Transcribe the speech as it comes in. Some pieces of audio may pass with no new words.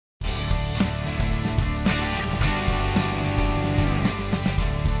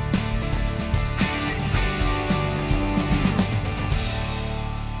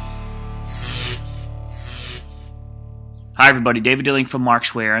Hi everybody, David Dilling from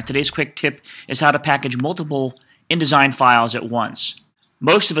Markzware. Today's quick tip is how to package multiple InDesign files at once.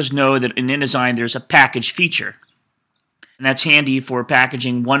 Most of us know that in InDesign there's a package feature, and that's handy for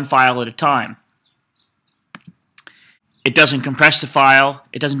packaging one file at a time. It doesn't compress the file,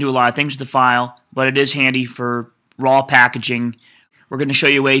 it doesn't do a lot of things with the file, but it is handy for raw packaging. We're going to show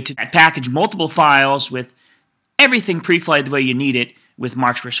you a way to package multiple files with everything pre-flight the way you need it with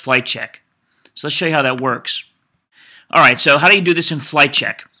Markzware's FlightCheck. So let's show you how that works. Alright, so how do you do this in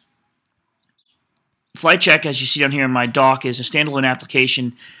FlightCheck? FlightCheck, as you see down here in my dock, is a standalone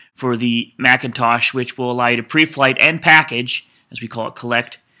application for the Macintosh which will allow you to pre-flight and package, as we call it,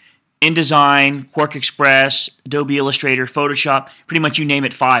 collect, InDesign, QuarkXPress, Adobe Illustrator, Photoshop, pretty much you name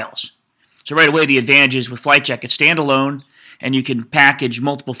it files. So right away the advantage is with FlightCheck, it's standalone and you can package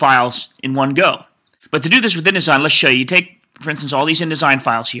multiple files in one go. But to do this with InDesign, let's show you. You take, for instance, all these InDesign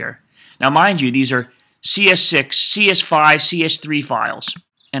files here. Now mind you, these are CS6, CS5, CS3 files.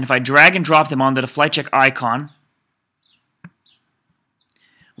 And if I drag and drop them onto the FlightCheck icon,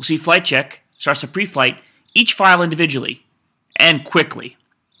 we'll see FlightCheck starts to pre-flight each file individually and quickly.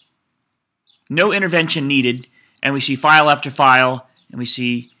 No intervention needed, and we see file after file, and we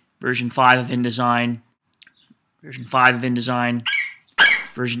see version 5 of InDesign, version 5 of InDesign,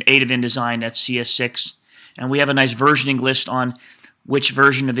 version 8 of InDesign, that's CS6. And we have a nice versioning list on which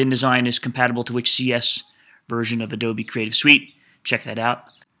version of InDesign is compatible to which CS version of Adobe Creative Suite. Check that out.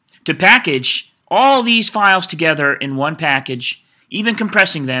 To package all these files together in one package, even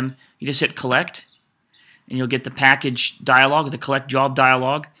compressing them, you just hit Collect, and you'll get the package dialog, the Collect Job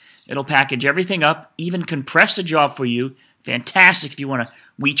dialog. It'll package everything up, even compress the job for you. Fantastic if you want to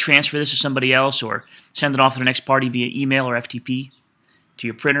WeTransfer this to somebody else or send it off to the next party via email or FTP to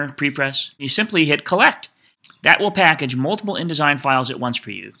your printer, prepress. You simply hit Collect. That will package multiple InDesign files at once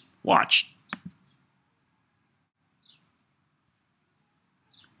for you. Watch.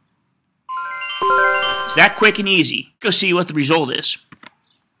 It's that quick and easy. Go see what the result is.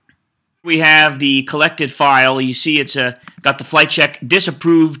 We have the collected file. You see it's got the FlightCheck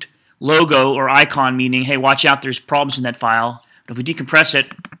disapproved logo or icon, meaning, hey, watch out, there's problems in that file. But if we decompress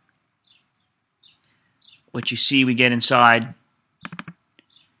it, what you see we get inside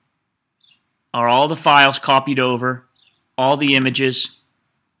are all the files copied over, all the images,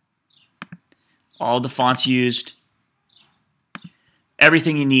 all the fonts used,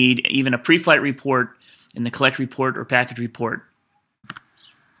 everything you need, even a pre-flight report in the collect report or package report.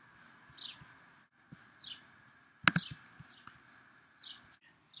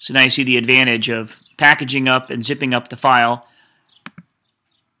 So now you see the advantage of packaging up and zipping up the file.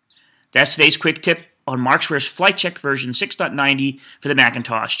 That's today's quick tip on Markzware's FlightCheck version 6.90 for the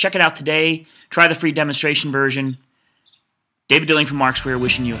Macintosh. Check it out today. Try the free demonstration version. David Dilling from Markzware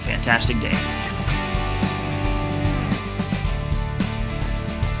wishing you a fantastic day.